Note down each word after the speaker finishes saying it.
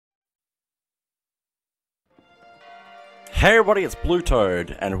Hey everybody, it's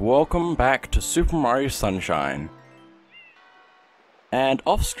BlueToad, and welcome back to Super Mario Sunshine. And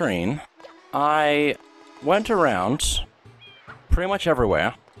off screen, I went around pretty much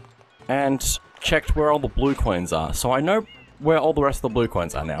everywhere and checked where all the blue coins are. So I know where all the rest of the blue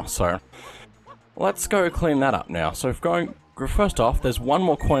coins are now, so let's go clean that up now. So first off, there's one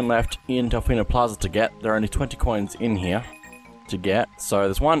more coin left in Delfino Plaza to get. There are only 20 coins in here to get, so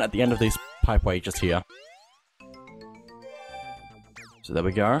there's one at the end of this pipeway just here. So there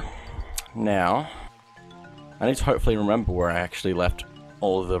we go. Now, I need to hopefully remember where I actually left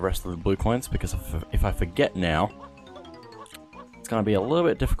all of the rest of the blue coins, because if I forget now, it's going to be a little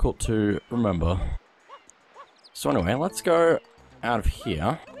bit difficult to remember. So anyway, let's go out of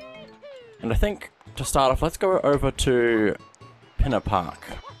here. And I think, to start off, let's go over to Pinner Park,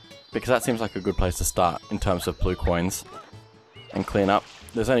 because that seems like a good place to start in terms of blue coins. And clean up.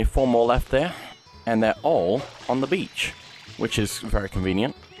 There's only 4 more left there, and they're all on the beach, which is very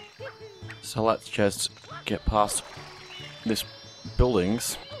convenient. So let's just get past this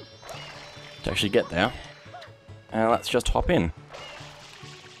buildings to actually get there. And let's just hop in.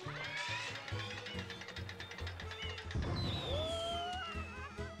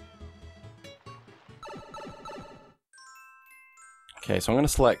 Okay, so I'm going to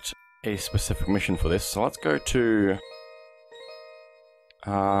select a specific mission for this. So let's go to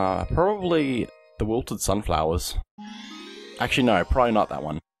probably the wilted sunflowers. Actually, no, probably not that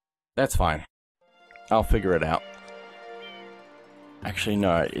one. That's fine. I'll figure it out. Actually,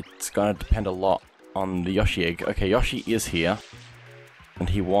 no, it's gonna depend a lot on the Yoshi egg. Okay, Yoshi is here, and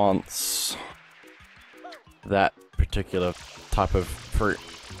he wants that particular type of fruit.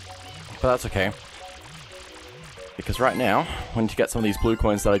 But that's okay. Because right now, we need to get some of these blue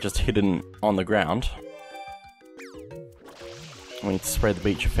coins that are just hidden on the ground. We need to spray the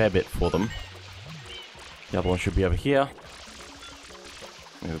beach a fair bit for them. The other one should be over here.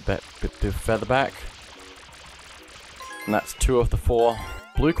 Move a bit further back. And that's 2 of the 4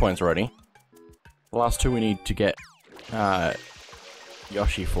 blue coins already. The last 2 we need to get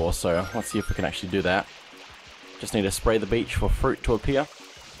Yoshi for, so let's see if we can actually do that. Just need to spray the beach for fruit to appear.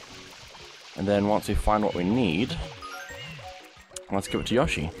 And then once we find what we need, let's give it to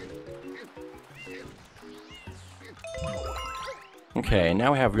Yoshi. Okay,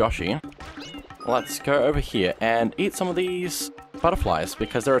 now we have Yoshi. Let's go over here and eat some of these butterflies,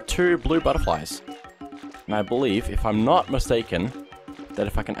 because there are 2 blue butterflies. And I believe, if I'm not mistaken, that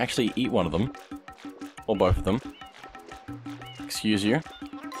if I can actually eat one of them, or both of them, excuse you,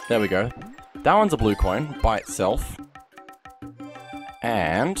 there we go. That one's a blue coin by itself,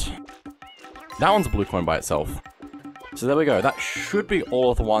 and that one's a blue coin by itself. So there we go, that should be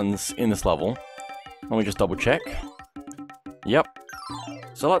all of the ones in this level. Let me just double check. Yep.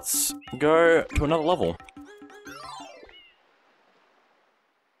 So let's go to another level.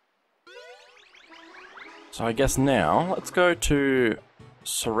 So I guess now, let's go to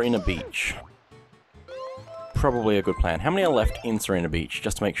Serena Beach. Probably a good plan. How many are left in Serena Beach?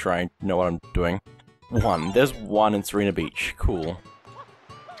 Just to make sure I know what I'm doing. 1. There's 1 in Serena Beach. Cool.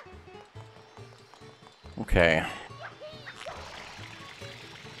 Okay.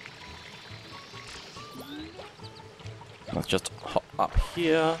 Let's just hop up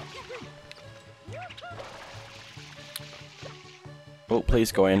here. Oh,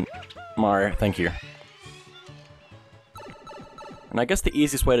 please go in, Mario. Thank you. And I guess the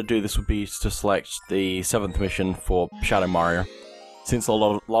easiest way to do this would be to select the 7th mission for Shadow Mario, since a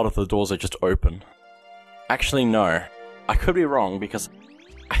lot of the doors are just open. Actually, no. I could be wrong, because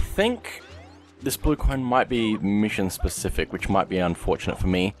I think this blue coin might be mission specific, which might be unfortunate for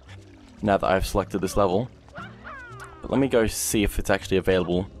me, now that I've selected this level. But let me go see if it's actually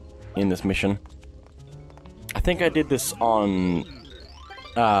available in this mission. I think I did this on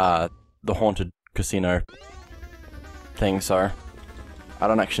the Haunted Casino thing, so I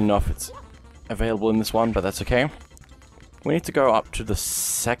don't actually know if it's available in this one, but that's okay. We need to go up to the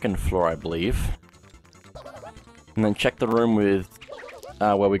 2nd floor, I believe, and then check the room with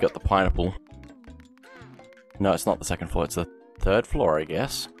where we got the pineapple. No, it's not the 2nd floor, it's the 3rd floor, I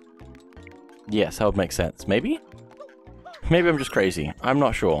guess. Yes, that would make sense. Maybe? Maybe I'm just crazy. I'm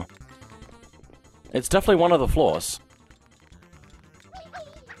not sure. It's definitely one of the floors.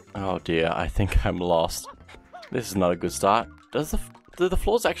 Oh dear, I think I'm lost. This is not a good start. Do the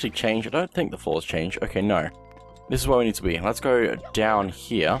floors actually change? I don't think the floors change. Okay, no. This is where we need to be. Let's go down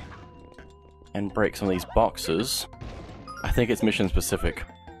here and break some of these boxes. I think it's mission specific.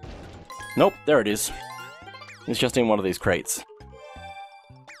 Nope, there it is. It's just in one of these crates.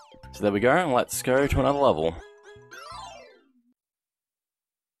 So there we go. Let's go to another level.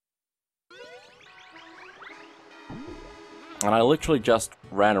 And I literally just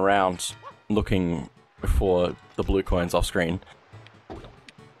ran around looking for the blue coins off screen.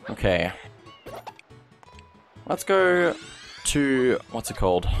 Okay. Let's go to, what's it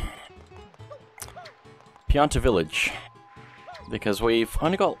called? Pianta Village. Because we've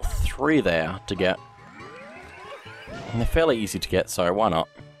only got 3 there to get. And they're fairly easy to get, so why not?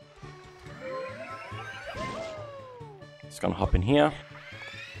 Just gonna hop in here.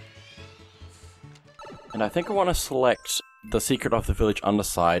 And I think I want to select the Secret of the Village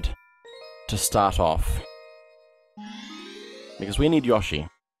Underside to start off. Because we need Yoshi.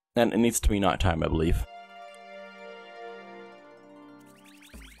 And it needs to be nighttime, I believe.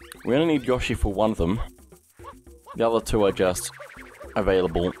 We only need Yoshi for one of them. The other 2 are just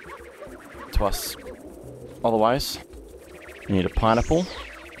available to us otherwise. We need a pineapple.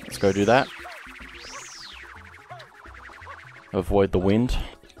 Let's go do that. Avoid the wind.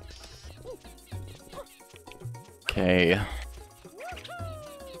 Okay.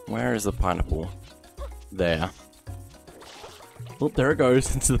 Where is the pineapple? There. Oh, there it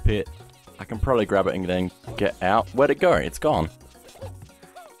goes into the pit. I can probably grab it and then get out. Where'd it go? It's gone.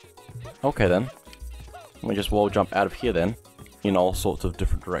 Okay then. Let me just wall jump out of here then. In all sorts of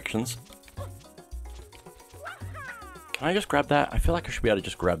different directions. Can I just grab that? I feel like I should be able to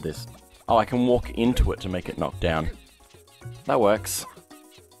just grab this. Oh, I can walk into it to make it knock down. That works.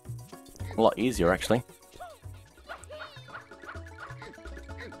 A lot easier, actually.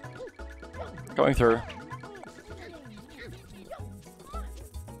 Going through.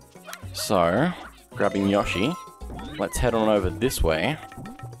 So, grabbing Yoshi. Let's head on over this way.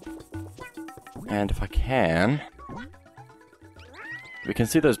 And if I can... We can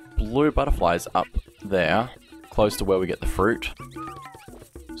see those blue butterflies up there, close to where we get the fruit.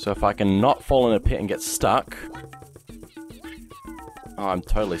 So if I can not fall in a pit and get stuck... Oh, I'm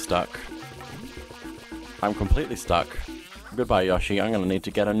totally stuck. I'm completely stuck. Goodbye, Yoshi. I'm gonna need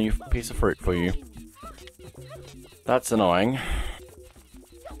to get a new piece of fruit for you. That's annoying.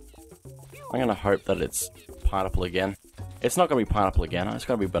 I'm gonna hope that it's pineapple again. It's not gonna be pineapple again. It's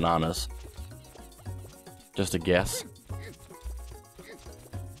gonna be bananas. Just a guess.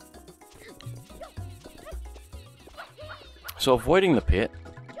 So avoiding the pit.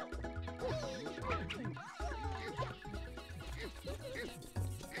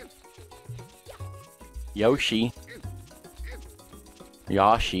 Yoshi.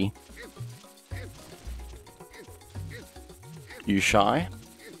 Yoshi. You shy?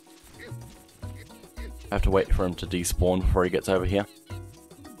 I have to wait for him to despawn before he gets over here.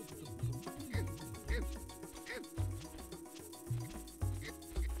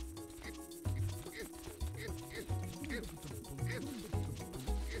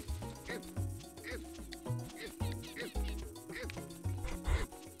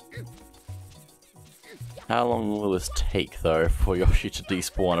 How long will this take, though, for Yoshi to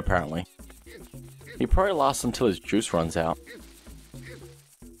despawn, apparently? He probably lasts until his juice runs out.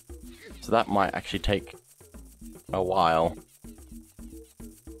 So that might actually take a while.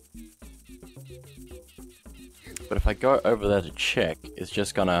 But if I go over there to check, it's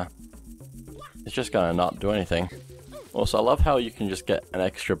just gonna not do anything. Also, I love how you can just get an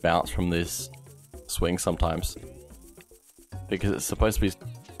extra bounce from this swing sometimes. Because it's supposed to be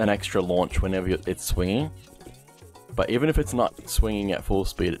an extra launch whenever it's swinging. But even if it's not swinging at full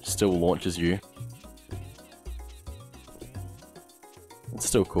speed, it still launches you. It's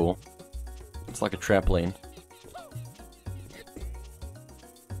still cool. It's like a trampoline.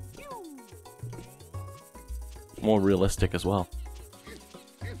 More realistic as well.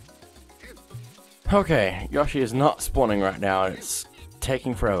 Okay, Yoshi is not spawning right now. It's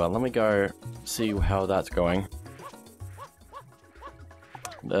taking forever. Let me go see how that's going.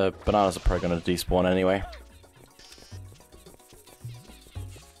 The bananas are probably going to despawn anyway.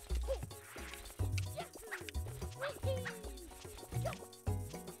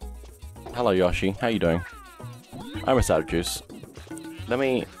 Hello Yoshi, how you doing? I almost out of juice. Let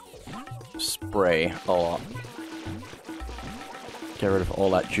me spray a lot. Get rid of all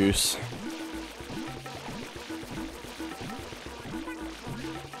that juice.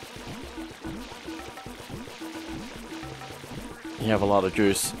 You have a lot of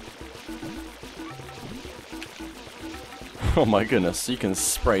juice. Oh my goodness, you can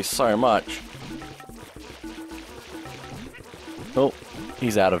spray so much. Oh,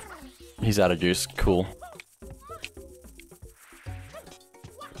 he's out of juice. Cool.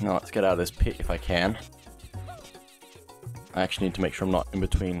 Now let's get out of this pit if I can. I actually need to make sure I'm not in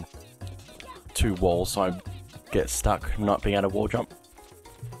between 2 walls so I get stuck not being able to wall jump.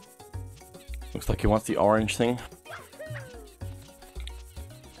 Looks like he wants the orange thing.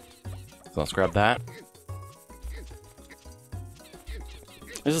 So let's grab that.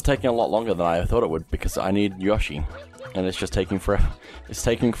 This is taking a lot longer than I thought it would because I need Yoshi. And it's just taking forever. It's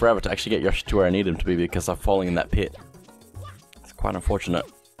taking forever to actually get Yoshi to where I need him to be because I'm falling in that pit. It's quite unfortunate.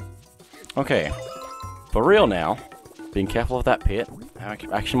 Okay. For real now. Being careful of that pit. I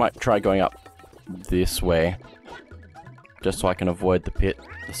actually might try going up this way. Just so I can avoid the pit.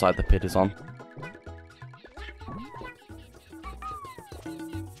 The side the pit is on.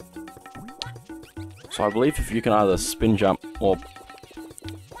 So I believe if you can either spin jump or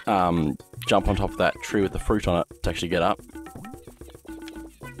jump on top of that tree with the fruit on it to actually get up.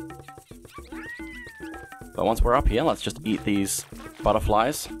 But once we're up here, let's just eat these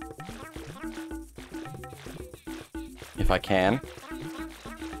butterflies. If I can.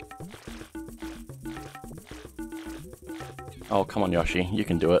 Oh, come on, Yoshi. You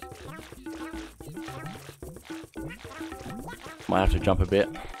can do it. Might have to jump a bit.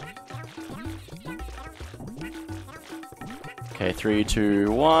 Okay, 3,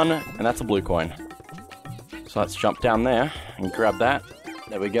 2, 1, and that's a blue coin. So let's jump down there and grab that.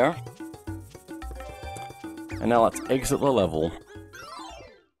 There we go. And now let's exit the level.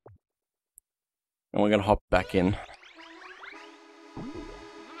 And we're gonna hop back in.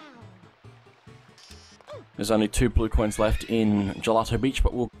 There's only 2 blue coins left in Gelato Beach,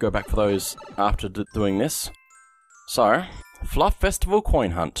 but we'll go back for those after doing this. So, Fluff Festival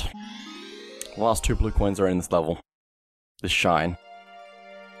Coin Hunt. The last 2 blue coins are in this level. This shine.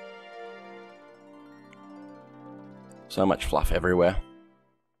 So much fluff everywhere.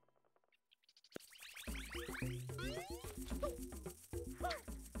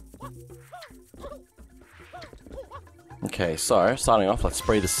 Okay, so, starting off, let's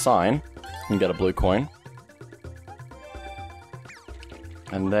spray the sign and get a blue coin.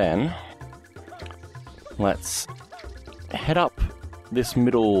 And then, let's head up this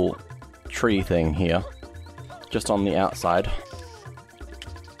middle tree thing here. Just on the outside.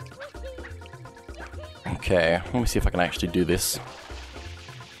 Okay, let me see if I can actually do this.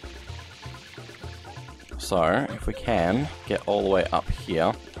 So, if we can, get all the way up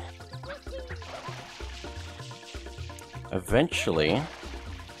here. Eventually,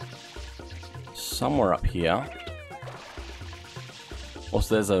 somewhere up here.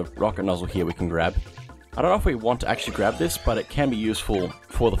 Also, there's a rocket nozzle here we can grab. I don't know if we want to actually grab this, but it can be useful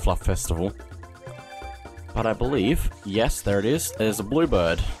for the Fluff Festival. But I believe, yes, there it is. There's a blue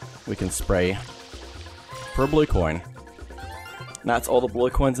bird we can spray for a blue coin. That's all the blue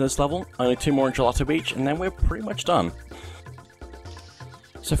coins in this level. Only 2 more in Gelato Beach, and then we're pretty much done.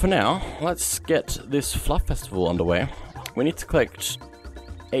 So for now, let's get this Fluff Festival underway. We need to collect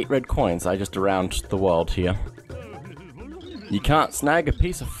 8 red coins just around the world here. You can't snag a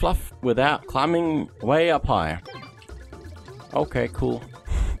piece of fluff without climbing way up high. Okay, cool.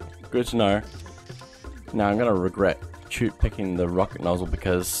 Good to know. Now I'm gonna regret picking the rocket nozzle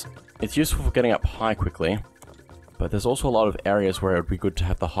because it's useful for getting up high quickly, but there's also a lot of areas where it would be good to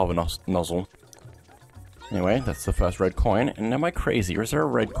have the hover nozzle. Anyway, that's the first red coin, and am I crazy, or is there a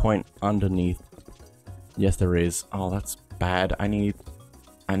red coin underneath? Yes, there is. Oh, that's bad. I need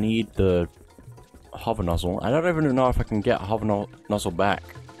the hover nozzle. I don't even know if I can get hover nozzle back,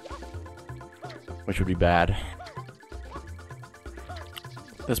 which would be bad.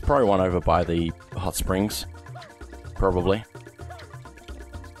 There's probably one over by the hot springs. Probably.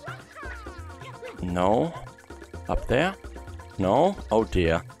 No. Up there? No? Oh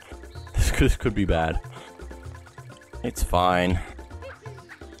dear. This could be bad. It's fine.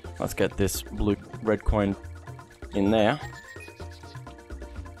 Let's get this red coin in there.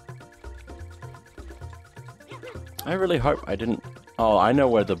 I really hope I didn't... Oh, I know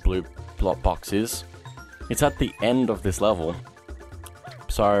where the blue box is. It's at the end of this level.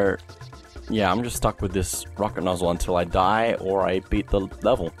 So, yeah, I'm just stuck with this rocket nozzle until I die or I beat the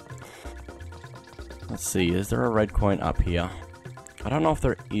level. Let's see, is there a red coin up here? I don't know if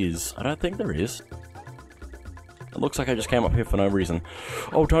there is. I don't think there is. It looks like I just came up here for no reason.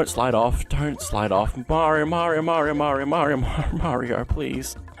 Oh, don't slide off. Don't slide off. Mario, Mario, Mario, Mario, Mario, Mario,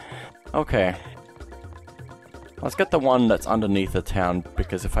 please. Okay. Let's get the one that's underneath the town,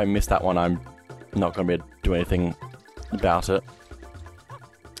 because if I miss that one, I'm not going to be able to do anything about it.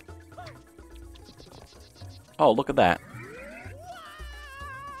 Oh, look at that.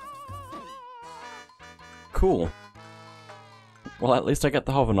 Cool. Well, at least I get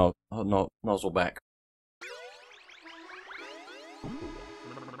the hover nozzle back.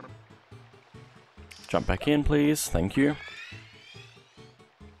 Jump back in, please. Thank you.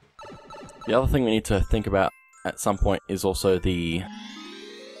 The other thing we need to think about at some point is also the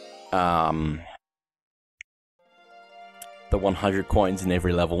 100 coins in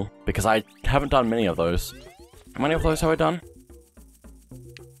every level, because I haven't done many of those. How many of those have I done?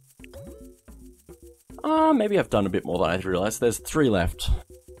 Maybe I've done a bit more than I realized. There's 3 left.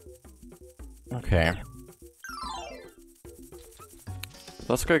 Okay.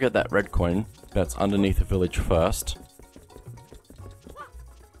 Let's go get that red coin that's underneath the village first.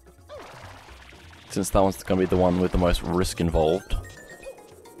 Since that one's gonna be the one with the most risk involved.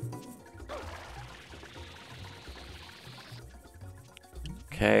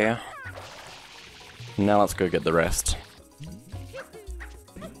 Okay. Now let's go get the rest.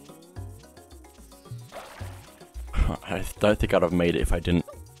 I don't think I'd have made it if I didn't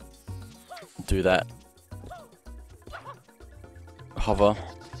do that. Hover.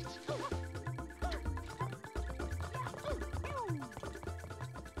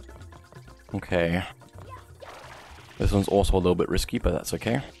 Okay. This one's also a little bit risky, but that's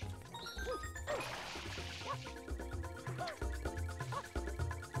okay.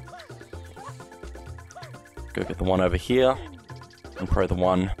 Go get the one over here, and probably the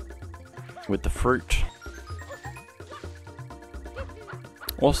one with the fruit.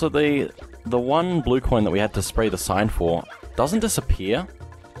 Also, the one blue coin that we had to spray the sign for doesn't disappear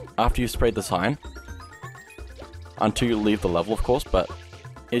after you sprayed the sign. Until you leave the level, of course, but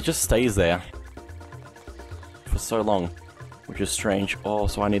it just stays there for so long, which is strange. Oh,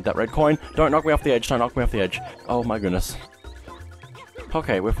 so I need that red coin. Don't knock me off the edge, don't knock me off the edge. Oh my goodness.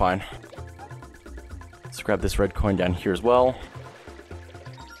 Okay, we're fine. Let's grab this red coin down here as well.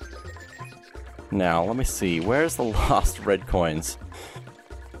 Now, let me see. Where's the last red coins?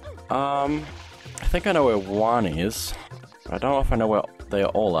 I think I know where one is. But I don't know if I know where they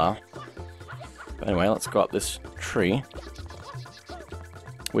all are. But anyway, let's go up this tree.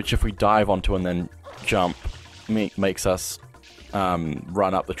 Which if we dive onto and then jump, makes us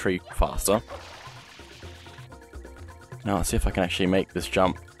run up the tree faster. Now let's see if I can actually make this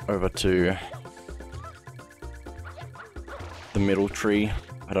jump over to the middle tree.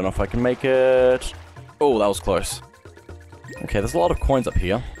 I don't know if I can make it. Oh, that was close. Okay, there's a lot of coins up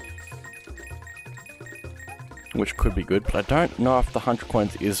here, which could be good, but I don't know if the 100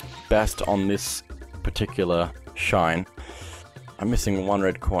 coins is best on this particular shine. I'm missing one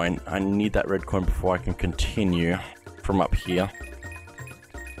red coin. I need that red coin before I can continue from up here.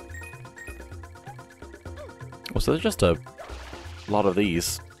 Also, there's just a lot of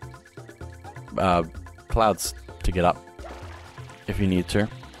these clouds to get up if you need to.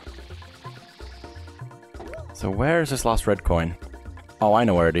 So where is this last red coin? Oh, I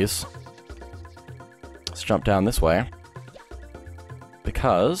know where it is. Let's jump down this way.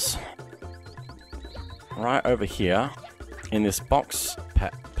 Because right over here, in this box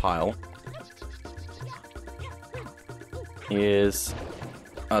pile, is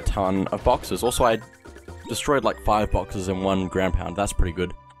a ton of boxes. Also, I destroyed like 5 boxes in 1 ground pound. That's pretty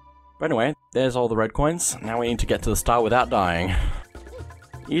good. But anyway, there's all the red coins. Now we need to get to the star without dying.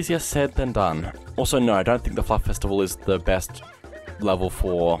 Easier said than done. Also, no, I don't think the Fluff Festival is the best level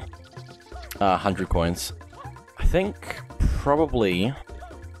for 100 coins. I think probably...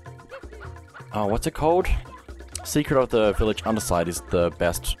 Oh, what's it called? Secret of the Village Underside is the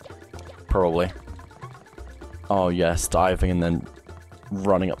best, probably. Oh yes, diving and then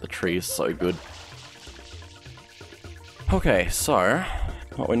running up the tree is so good. Okay, so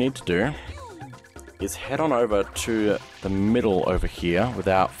what we need to do is head on over to the middle over here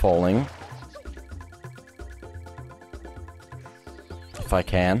without falling. If I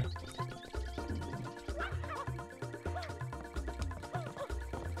can.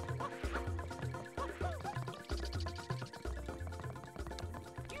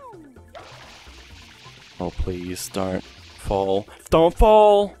 Oh, please, don't fall. Don't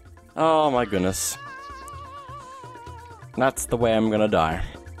fall! Oh my goodness. That's the way I'm gonna die.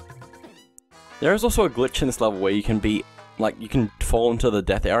 There is also a glitch in this level where you can be, like, you can fall into the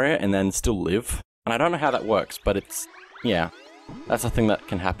death area and then still live. And I don't know how that works, but it's, yeah, that's a thing that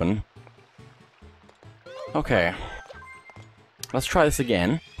can happen. Okay. Let's try this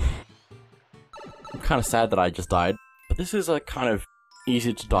again. I'm kind of sad that I just died, but this is a kind of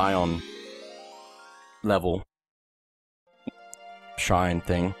easy to die on level shine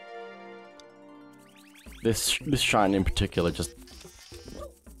thing. This shine in particular just,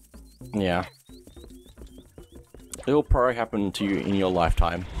 yeah. It'll probably happen to you in your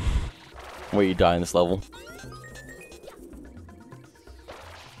lifetime where you die in this level.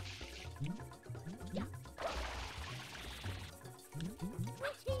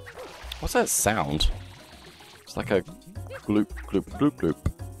 What's that sound? It's like a gloop gloop gloop gloop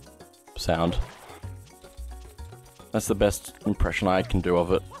sound. That's the best impression I can do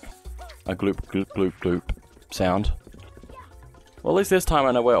of it. A gloop gloop gloop gloop sound. Well, at least this time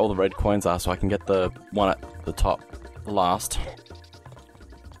I know where all the red coins are, so I can get the one at the top last.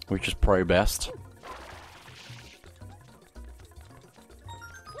 Which is probably best.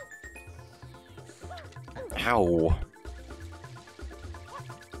 Ow.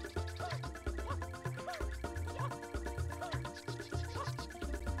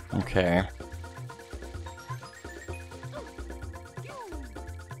 Okay.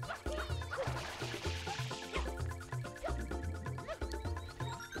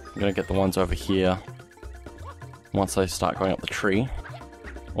 I'm gonna get the ones over here once I start going up the tree.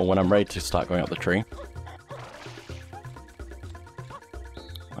 Or when I'm ready to start going up the tree.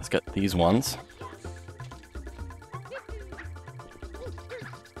 Let's get these ones.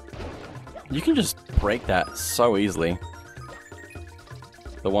 You can just break that so easily.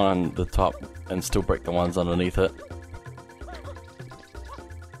 The one on the top and still break the ones underneath it.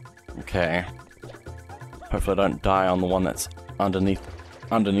 Okay. Hopefully I don't die on the one that's underneath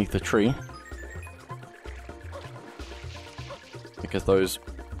the tree. Because those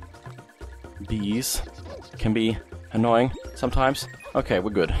bees can be annoying sometimes. Okay,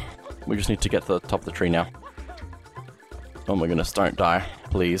 we're good. We just need to get to the top of the tree now. Oh my goodness, don't die,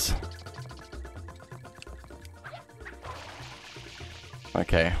 please.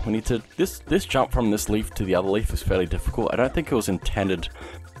 Okay, we need to... This jump from this leaf to the other leaf is fairly difficult. I don't think it was intended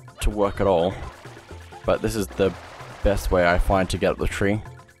to work at all. But this is the best way I find to get up the tree.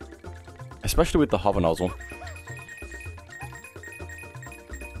 Especially with the hover nozzle.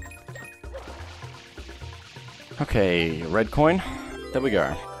 Okay, red coin. There we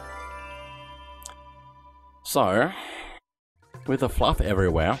go. So, with the fluff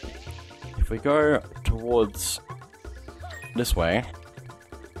everywhere, if we go towards this way,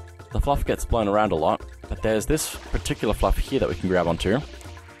 the fluff gets blown around a lot, but there's this particular fluff here that we can grab onto.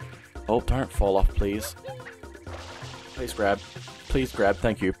 Oh, don't fall off, please. Please grab. Please grab,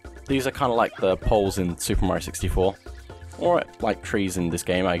 thank you. These are kind of like the poles in Super Mario 64. Or like trees in this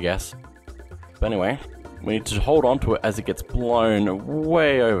game, I guess. But anyway, we need to hold on to it as it gets blown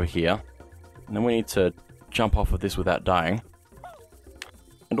way over here. And then we need to jump off of this without dying.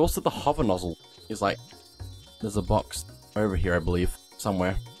 And also the hover nozzle is like... There's a box over here, I believe,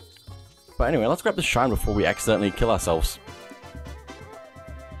 somewhere. But anyway, let's grab the shine before we accidentally kill ourselves.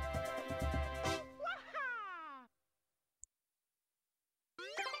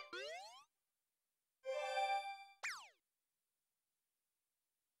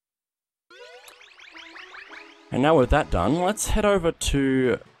 And now with that done, let's head over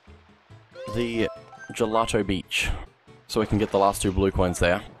to the Gelato Beach, so we can get the last 2 blue coins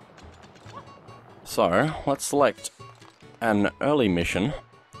there. So, let's select an early mission.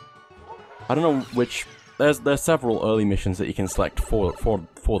 I don't know which... There's several early missions that you can select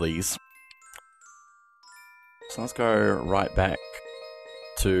for these. So let's go right back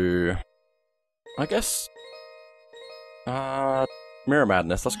to... I guess... Mirror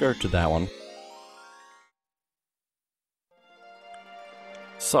Madness. Let's go to that one.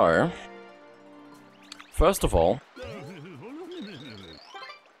 So, first of all,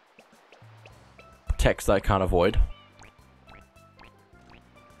 text I can't avoid.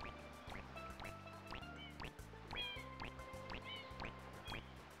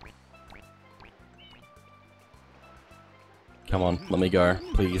 Come on, let me go,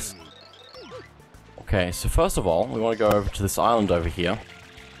 please. Okay, so first of all, we want to go over to this island over here.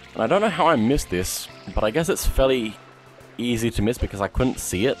 And I don't know how I missed this, but I guess it's fairly easy to miss because I couldn't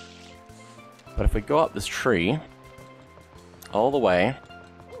see it. But if we go up this tree all the way,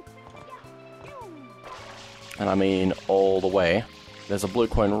 and I mean all the way, there's a blue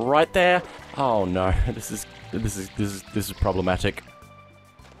coin right there. Oh no, this is problematic.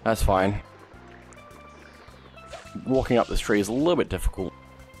 That's fine. Walking up this tree is a little bit difficult.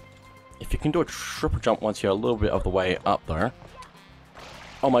 If you can do a triple jump once you're a little bit of the way up though.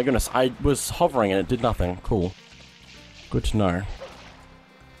 Oh my goodness, I was hovering and it did nothing. Cool. Good to know.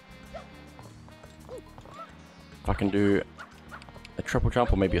 If I can do a triple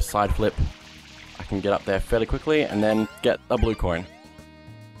jump or maybe a side flip, I can get up there fairly quickly and then get a blue coin.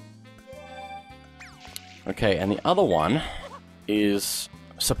 Okay, and the other one is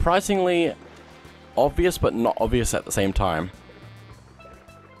surprisingly obvious but not obvious at the same time.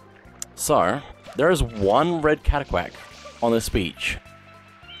 So, there is one red cataquack on this beach.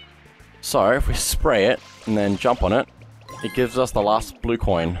 So, if we spray it and then jump on it, it gives us the last blue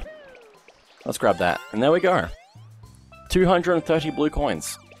coin. Let's grab that. And there we go. 230 blue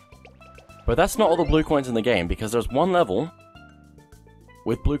coins. But that's not all the blue coins in the game, because there's one level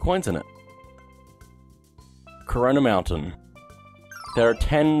with blue coins in it. Corona Mountain. There are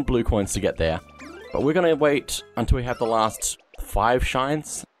 10 blue coins to get there. But we're going to wait until we have the last 5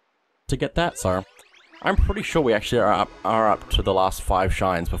 shines to get that, so I'm pretty sure we actually are up to the last 5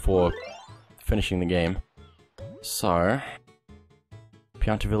 shines before finishing the game. So,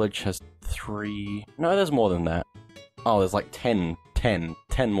 Pianta Village has 3... No, there's more than that. Oh, there's like 10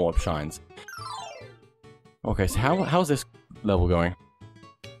 more shines. Okay, so how's this level going?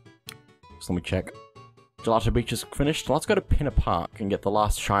 So let me check. Gelato Beach is finished. Let's go to Pinner Park and get the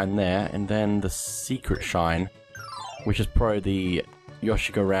last shine there, and then the secret shine, which is probably the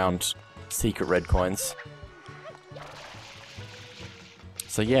Yoshi Go Round secret red coins.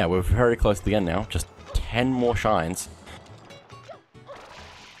 So yeah, we're very close to the end now. Just 10 more shines.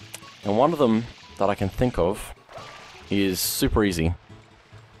 And one of them that I can think of is super easy.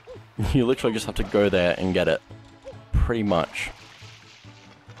 You literally just have to go there and get it. Pretty much.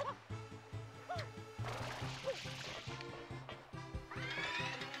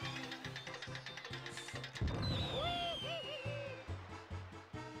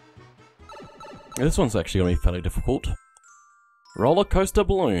 This one's actually going to be fairly difficult. Roller coaster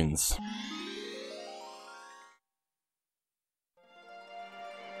balloons.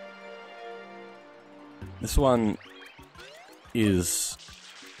 This one is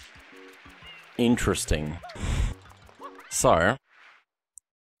interesting. So,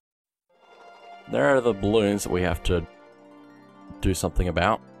 there are the balloons that we have to do something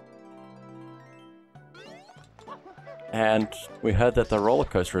about. And we heard that the roller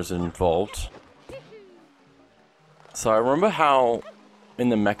coaster is involved. So I remember how in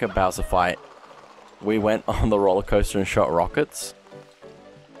the Mecha Bowser fight, we went on the roller coaster and shot rockets?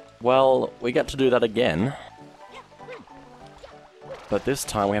 Well, we get to do that again. But this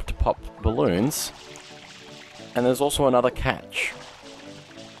time we have to pop balloons. And there's also another catch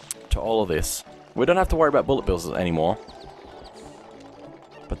to all of this. We don't have to worry about bullet bills anymore.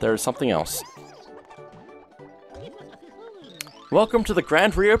 But there is something else. Welcome to the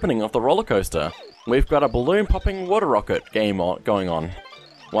grand reopening of the roller coaster. We've got a balloon popping water rocket game going on.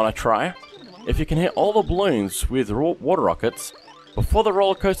 Wanna try? If you can hit all the balloons with water rockets before the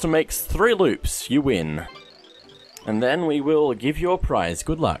roller coaster makes 3 loops, you win. And then we will give you a prize.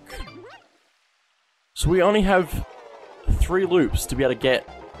 Good luck. So we only have 3 loops to be able to get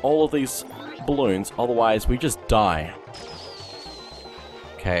all of these balloons, otherwise we just die.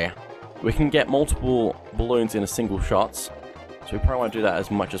 Okay. We can get multiple balloons in a single shots, so we probably want to do that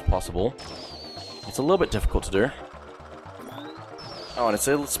as much as possible. It's a little bit difficult to do. Oh, and it's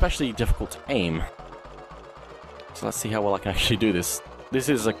especially difficult to aim. So let's see how well I can actually do this. This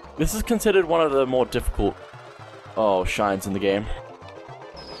is considered one of the more difficult shines in the game.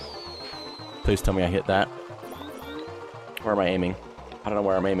 Please tell me I hit that. Where am I aiming? I don't know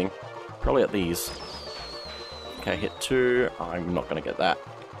where I'm aiming. Probably at these. Okay, hit 2. I'm not gonna get that.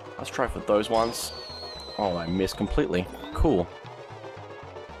 Let's try for those ones. Oh, I missed completely. Cool.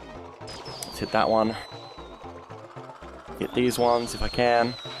 Let's hit that one. Hit these ones if I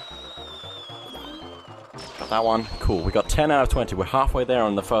can. Got that one. Cool. We got 10 out of 20. We're halfway there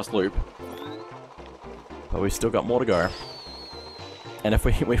on the first loop. But we've still got more to go. And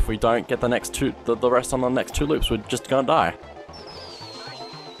if we don't get the next two, the rest on the next 2 loops, we're just gonna die.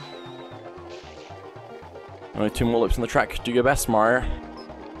 Only 2 more loops on the track. Do your best, Mario.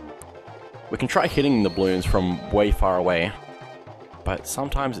 We can try hitting the balloons from way far away, but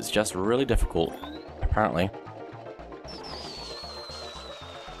sometimes it's just really difficult, apparently.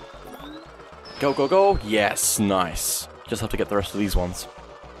 Go, go, go! Yes, nice. Just have to get the rest of these ones.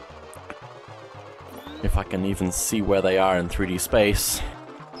 If I can even see where they are in 3D space.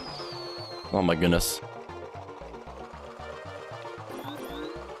 Oh my goodness.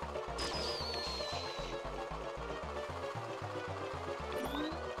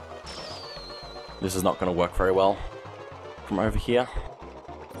 This is not going to work very well from over here.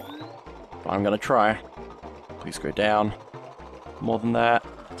 But I'm going to try. Please go down. More than that.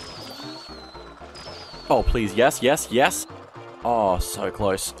 Oh, please. Yes, yes, yes. Oh, so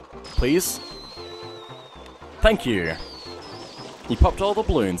close. Please. Thank you. You popped all the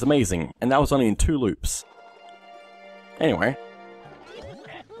balloons. Amazing. And that was only in 2 loops. Anyway.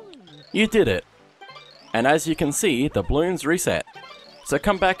 You did it. And as you can see, the balloons reset. So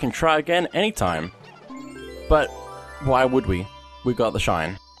come back and try again anytime. But why would we? We got the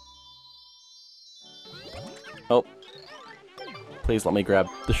shine. Oh. Please let me grab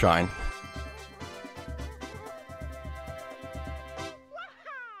the shine.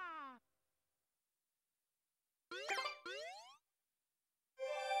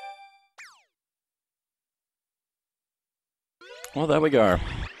 Well, there we go.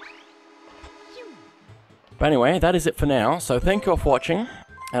 But anyway, that is it for now. So thank you all for watching,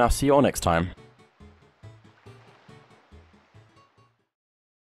 and I'll see you all next time.